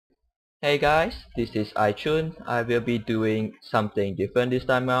Hey guys, this is iChun. I will be doing something different this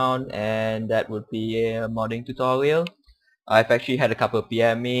time around, and that would be a modding tutorial. I've actually had a couple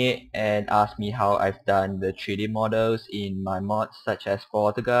PM me and asked me how I've done the 3D models in my mods such as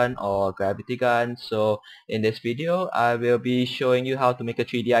Gun or Gravity Gun. So in this video, I will be showing you how to make a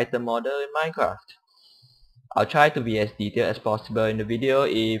 3D item model in Minecraft. I'll try to be as detailed as possible in the video.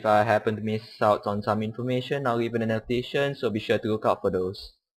 If I happen to miss out on some information, I'll leave an annotation, so be sure to look out for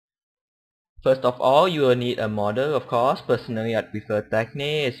those. First of all, you will need a model, of course. Personally, I prefer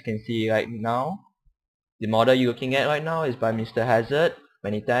Techne, as you can see right now. The model you're looking at right now is by Mr. Hazard.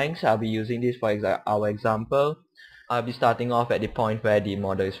 Many thanks. I'll be using this for our example. I'll be starting off at the point where the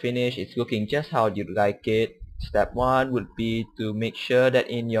model is finished. It's looking just how you'd like it. Step 1 would be to make sure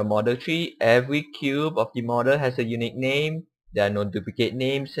that in your model tree, every cube of the model has a unique name. There are no duplicate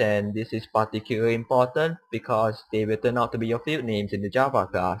names, and this is particularly important because they will turn out to be your field names in the Java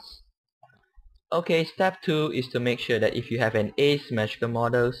class. Okay, step 2 is to make sure that if you have an asymmetrical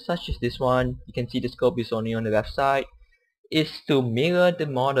model such as this one, you can see the scope is only on the left side, is to mirror the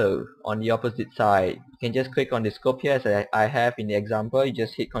model on the opposite side. You can just click on the scope here as I have in the example. You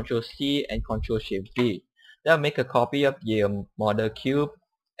just hit Ctrl C and Ctrl Shift V. That'll make a copy of the model cube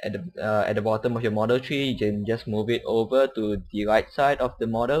at the bottom of your model tree. You can just move it over to the right side of the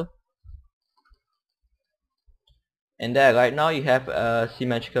model. And there, right now you have a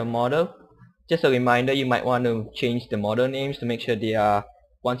symmetrical model. Just a reminder, you might want to change the model names to make sure they are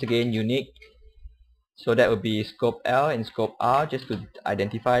once again unique. So that would be scope L and scope R, just to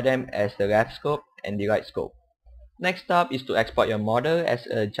identify them as the left scope and the right scope. Next up is to export your model as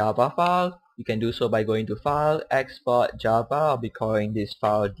a Java file. You can do so by going to File, Export Java. I'll be calling this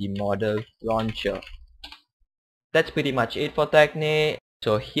file the model launcher. That's pretty much it for Techne.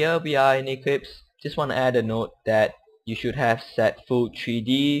 So here we are in Eclipse. Just want to add a note that you should have set full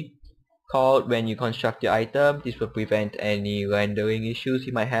 3D called when you construct your item. This will prevent any rendering issues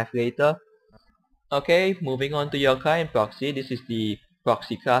you might have later. Okay, moving on to your client proxy. This is the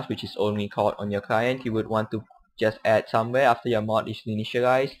proxy class which is only called on your client. You would want to just add somewhere after your mod is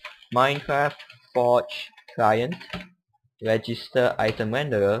initialized. Minecraft Forge Client register item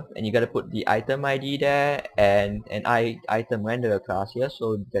renderer, and you gotta put the item ID there and an item renderer class here.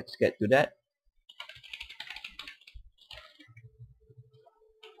 So let's get to that.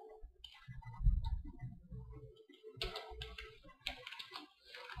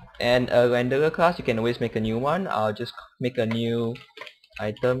 And a renderer class, you can always make a new one. I'll just make a new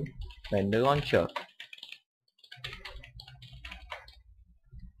item render launcher.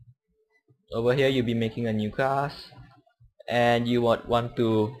 Over here you'll be making a new class, and you would want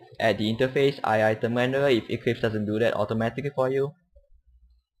to add the interface item renderer if Eclipse doesn't do that automatically for you.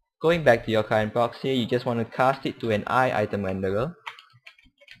 Going back to your client proxy, you just want to cast it to an item renderer.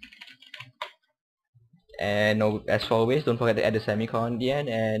 And as always, don't forget to add the semicolon at the end.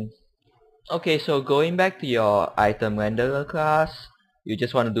 And okay, so going back to your item renderer class, you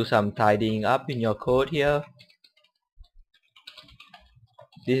just want to do some tidying up in your code here.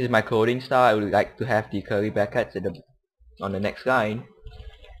 This is my coding style. I would like to have the curly brackets on the next line.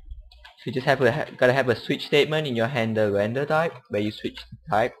 So you just gotta have a switch statement in your handle render type where you switch the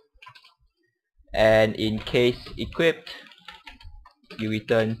type, and in case equipped, you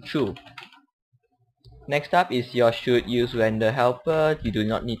return true. Next up is your should use render helper. You do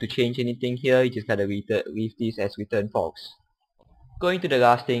not need to change anything here. You just gotta leave this as return false. Going to the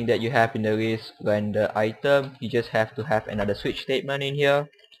last thing that you have in the list, render item, you just have to have another switch statement in here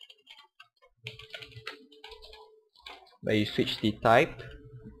where you switch the type.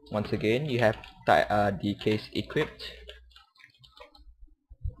 Once again, you have the case equipped,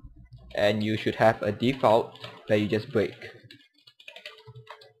 and you should have a default that you just break.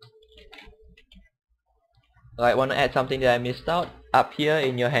 I want to add something that I missed out. Up here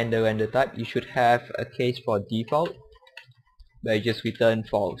in your handle render type, you should have a case for default where you just return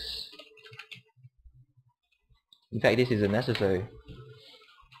false. In fact, this isn't necessary.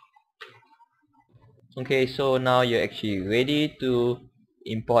 Okay, so now you're actually ready to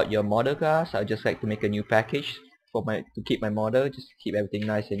import your model class. I'd just like to make a new package to keep my model, just keep everything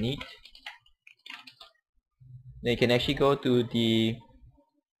nice and neat. Then you can actually go to the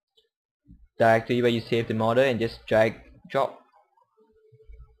directory where you save the model and just drop.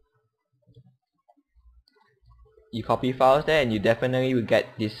 You copy files there, and you definitely will get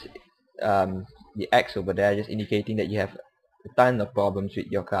this the X over there, just indicating that you have a ton of problems with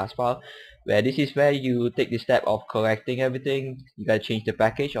your class file. Where this is where you take the step of correcting everything. You gotta change the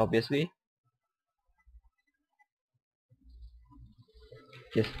package, obviously.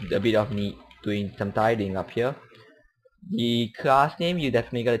 Just a bit of doing some tidying up here. The class name, you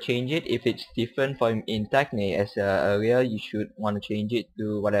definitely gotta change it. If it's different from in Techne as earlier, you should want to change it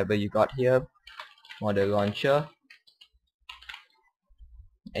to whatever you got here, model launcher,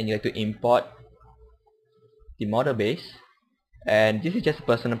 and you have to import the model base. And this is just a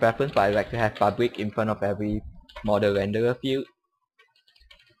personal preference, but I like to have public in front of every model renderer field.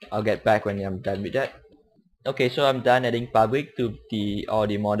 I'll get back when I'm done with that. Okay, so I'm done adding public to all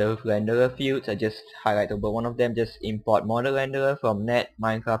the model renderer fields. I just highlight over one of them, just import model renderer from net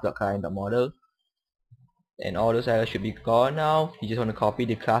Minecraft.current.model, and all those errors should be gone now. You just want to copy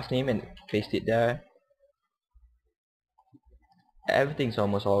the class name and paste it there. Everything's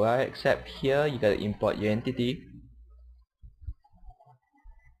almost alright, except here you gotta import your entity.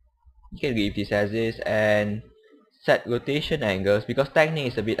 You can leave this as is and set rotation angles. Because Techne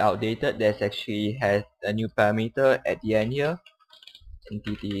is a bit outdated, there's actually has a new parameter at the end here,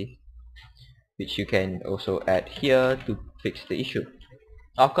 entity, which you can also add here to fix the issue.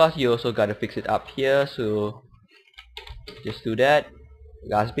 Of course, you also gotta fix it up here, so just do that.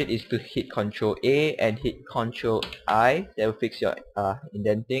 Last bit is to hit Ctrl A and hit Ctrl I. That will fix your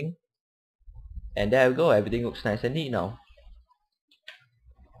indenting. And there we go, everything looks nice and neat now.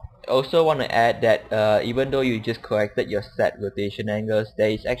 Also want to add that even though you just corrected your set rotation angles, there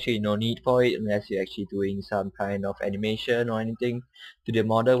is actually no need for it unless you're actually doing some kind of animation or anything to the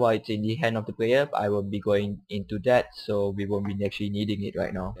model while it's in the hand of the player. I will be going into that, so we won't be actually needing it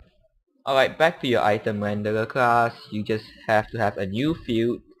right now. Alright, back to your item renderer class. You just have to have a new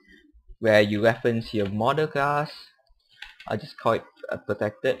field where you reference your model class. I'll just call it a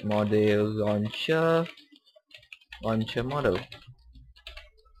protected model launcher model.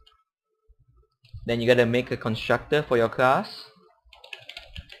 Then you gotta make a constructor for your class.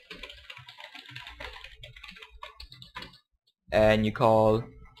 And you call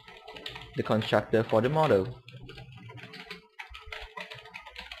the constructor for the model.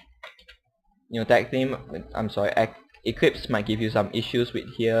 You know, Eclipse might give you some issues with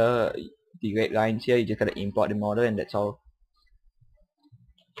here, the red lines here. You just gotta import the model and that's all.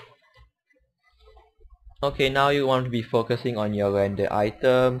 Okay, now you want to be focusing on your render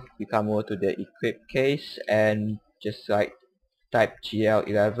item. You come over to the equip case and just type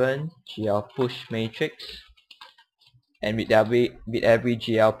GL11 GL push matrix, and with every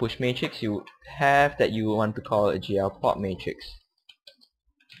GL push matrix you have that you want to call a GL pop matrix.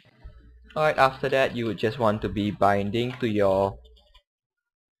 Alright, after that you would just want to be binding to your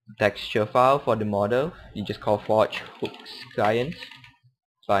texture file for the model. You just call forge hooks client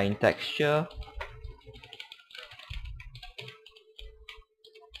bind texture.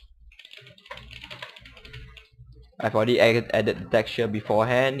 I've already added the texture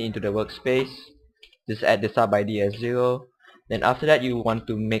beforehand into the workspace. Just add the sub ID as 0. Then after that you want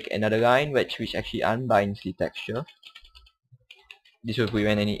to make another line which actually unbinds the texture. This will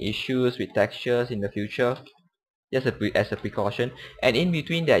prevent any issues with textures in the future, just as a precaution. And in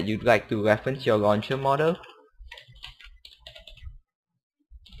between that you'd like to reference your launcher model.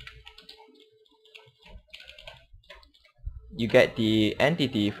 You get the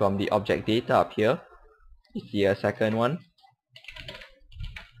entity from the object data up here. It's the second one.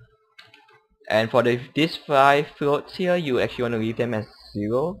 And for these 5 floats here, you actually want to leave them as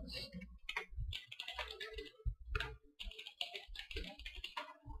 0.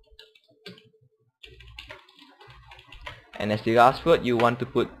 And as the last float, you want to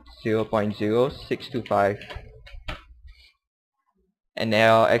put 0.0625. And they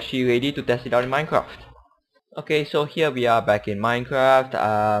are actually ready to test it out in Minecraft. Okay, so here we are back in Minecraft.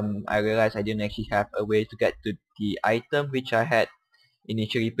 I realized I didn't actually have a way to get to the item which I had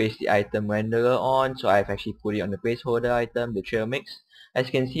initially placed the item renderer on, so I've actually put it on the placeholder item, the trail mix. As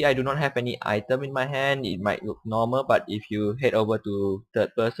you can see, I do not have any item in my hand. It might look normal, but if you head over to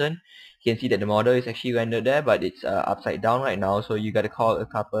third person, you can see that the model is actually rendered there, but it's upside down right now, so you gotta call a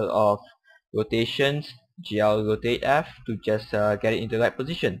couple of rotations, GL rotate F, to just get it into the right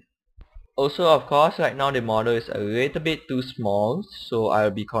position. Also, of course, right now the model is a little bit too small, so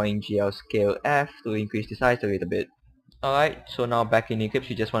I'll be calling GL scale F to increase the size a little bit. Alright, so now back in Eclipse,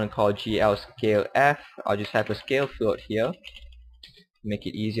 you just want to call GL scale F. I'll just have a scale float here, make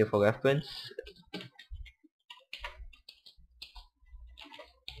it easier for reference.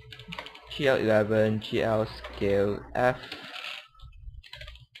 GL11 GL scale F.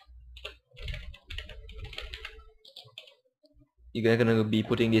 You're gonna be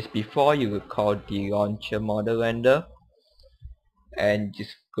putting this before you call the launcher model render, and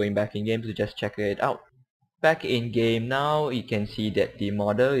just going back in game to just check it out. Back in game now, you can see that the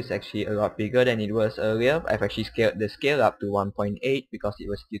model is actually a lot bigger than it was earlier. I've actually scaled the scale up to 1.8 because it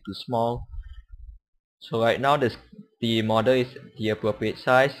was still too small. So right now the model is the appropriate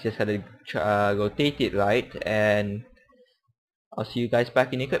size, just gotta rotate it right, and I'll see you guys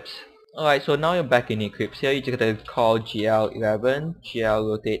back in Eclipse. Alright, so now you're back in Eclipse. Here you just gotta call GL11, GL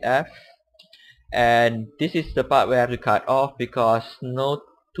rotate F, and this is the part where I have to cut off because no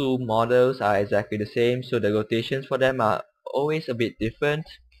two models are exactly the same, so the rotations for them are always a bit different.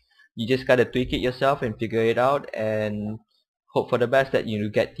 You just gotta tweak it yourself and figure it out and hope for the best that you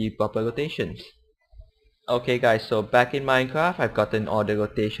get the proper rotations. Okay guys, so back in Minecraft, I've gotten all the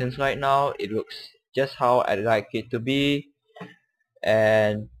rotations right now. It looks just how I'd like it to be,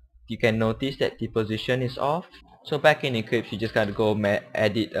 and you can notice that the position is off. So back in Eclipse, you just gotta go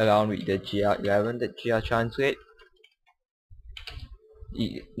edit around with the GL11, the GL translate.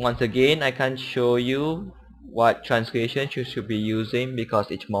 Once again, I can't show you what translation you should be using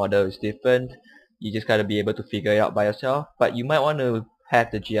because each model is different. You just gotta be able to figure it out by yourself. But you might want to have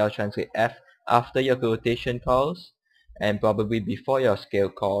the GL translate F after your rotation calls and probably before your scale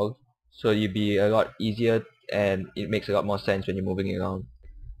call, so you'll be a lot easier and it makes a lot more sense when you're moving around.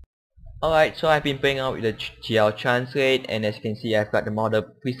 Alright, so I've been playing out with the GL translate, and as you can see, I've got the model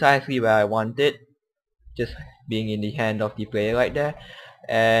precisely where I want it, just being in the hand of the player right there.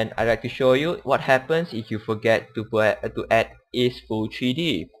 And I'd like to show you what happens if you forget to add is full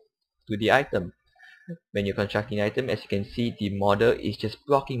 3D to the item. When you're constructing the item, as you can see, the model is just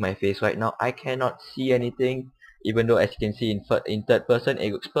blocking my face right now. I cannot see anything, even though as you can see in third person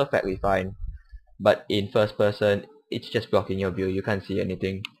it looks perfectly fine, but in first person it's just blocking your view. You can't see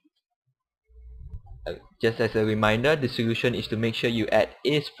anything. Just as a reminder, the solution is to make sure you add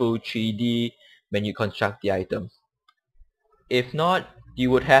is full 3D when you construct the items. If not, you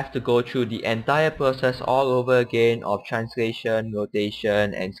would have to go through the entire process all over again of translation,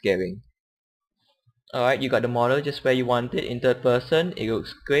 rotation, and scaling. Alright, you got the model just where you want it in third person. It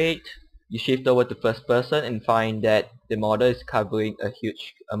looks great. You shift over to first person and find that the model is covering a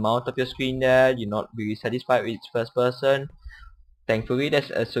huge amount of your screen there. You're not really satisfied with first person. Thankfully,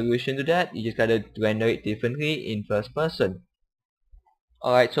 there's a solution to that. You just gotta render it differently in first person.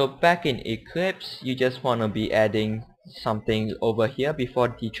 Alright, so back in Eclipse, you just wanna be adding something over here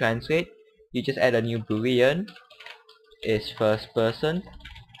before the translate. You just add a new boolean, is first person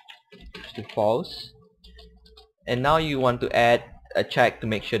to false, and now you want to add a check to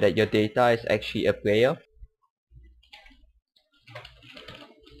make sure that your data is actually a player.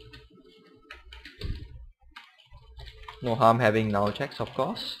 No harm having null checks, of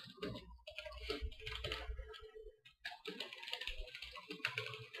course.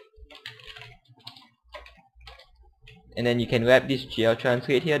 And then you can wrap this GL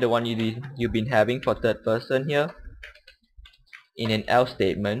translate here, the one you've been having for third person here, in an else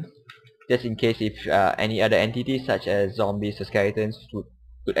statement, just in case if any other entities such as zombies or skeletons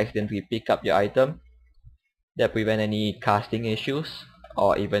could accidentally pick up your item. That prevent any casting issues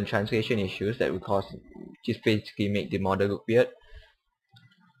or even translation issues that would cause, just basically make the model look weird.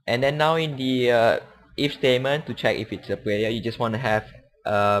 And then now in the if statement, to check if it's a player, you just want to have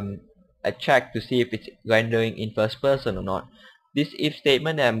a check to see if it's rendering in first person or not. This if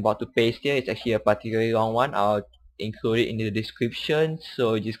statement that I'm about to paste here is actually a particularly long one. I'll include it in the description,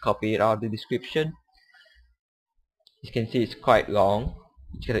 so just copy it out of the description. You can see it's quite long.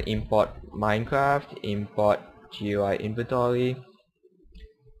 Just gotta import Minecraft, import GuiInventory,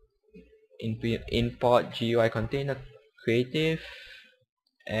 import GuiContainerCreative,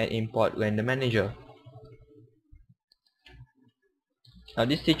 and import RenderManager. Now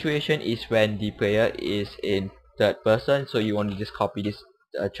this situation is when the player is in third person, so you want to just copy this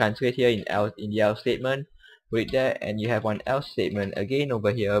translate here in the else statement, put it there, and you have one else statement again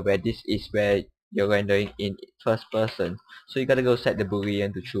over here where this is where you're rendering in first person. So you gotta go set the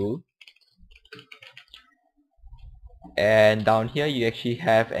boolean to true. And down here you actually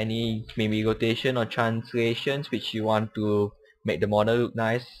have any maybe rotation or translations which you want to make the model look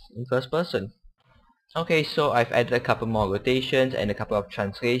nice in first person. Okay, so I've added a couple more rotations and a couple of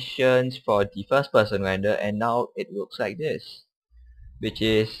translations for the first person render, and now it looks like this, which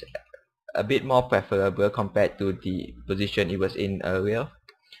is a bit more preferable compared to the position it was in earlier.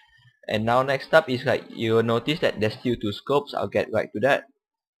 And now next up is like you'll notice that there's still two scopes. I'll get right to that.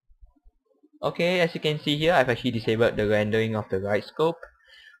 Okay, as you can see here, I've actually disabled the rendering of the right scope,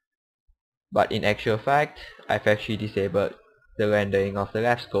 but in actual fact I've actually disabled the rendering of the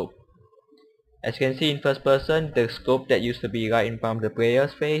left scope. As you can see in first person, the scope that used to be right in front of the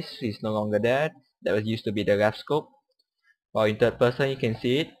player's face is no longer there. That used to be the left scope. While in third person you can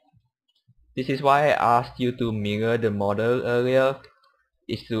see it. This is why I asked you to mirror the model earlier,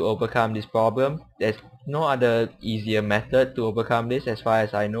 is to overcome this problem. There's no other easier method to overcome this as far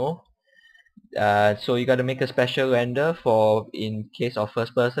as I know. So you gotta make a special render for in case of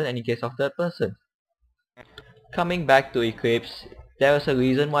first person and in case of third person. Coming back to Eclipse, there is a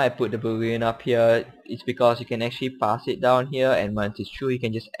reason why I put the boolean up here. It's because you can actually pass it down here, and once it's true you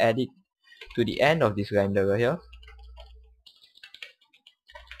can just add it to the end of this renderer here.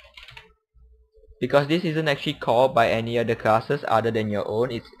 Because this isn't actually called by any other classes other than your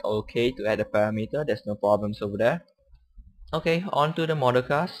own, it's okay to add a parameter, there's no problems over there. Okay, on to the model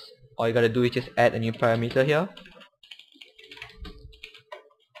class. All you gotta do is just add a new parameter here.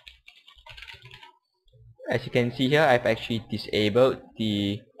 As you can see here, I've actually disabled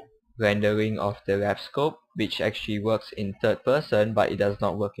the rendering of the wrap scope, which actually works in third person but it does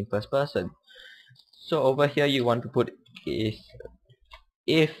not work in first person. So over here you want to put is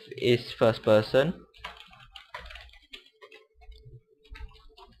if is first person,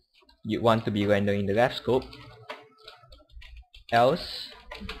 you want to be rendering the left scope, else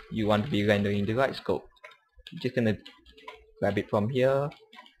you want to be rendering the right scope. I'm just gonna grab it from here,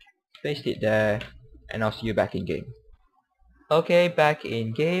 paste it there, and I'll see you back in game. Okay, back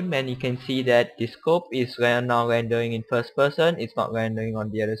in game, and you can see that the scope is now rendering in first person, it's not rendering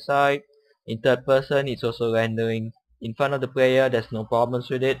on the other side. In third person, it's also rendering in front of the player, there's no problems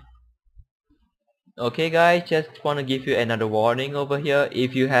with it. Okay guys, just want to give you another warning over here.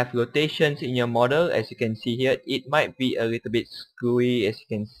 If you have rotations in your model, as you can see here, it might be a little bit screwy. As you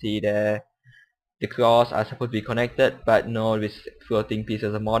can see there, the claws are supposed to be connected, but no, with floating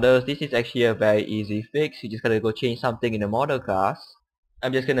pieces of models. This is actually a very easy fix. You just gotta go change something in the model class.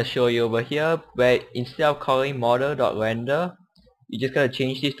 I'm just gonna show you over here, where instead of calling model.render, you just gotta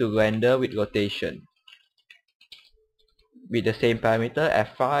change this to render with rotation. With the same parameter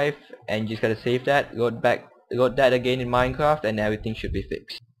F5, and you just gotta save that, load that again in Minecraft, and everything should be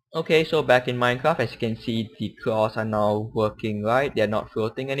fixed. Okay, so back in Minecraft, as you can see, the claws are now working right. They're not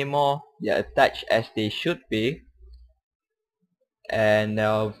floating anymore. They're attached as they should be. And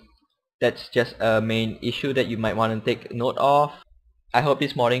that's just a main issue that you might want to take note of. I hope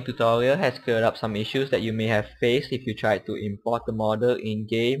this modding tutorial has cleared up some issues that you may have faced if you tried to import the model in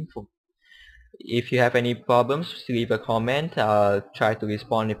game. If you have any problems, leave a comment. I'll try to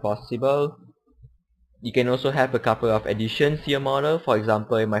respond if possible. You can also have a couple of additions to your model. For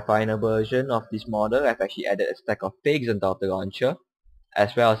example, in my final version of this model, I've actually added a stack of pigs on top of the launcher,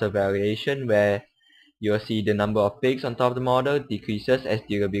 as well as a variation where you'll see the number of pigs on top of the model decreases as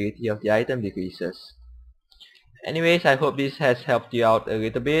durability of the item decreases. Anyways, I hope this has helped you out a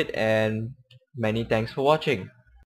little bit, and many thanks for watching.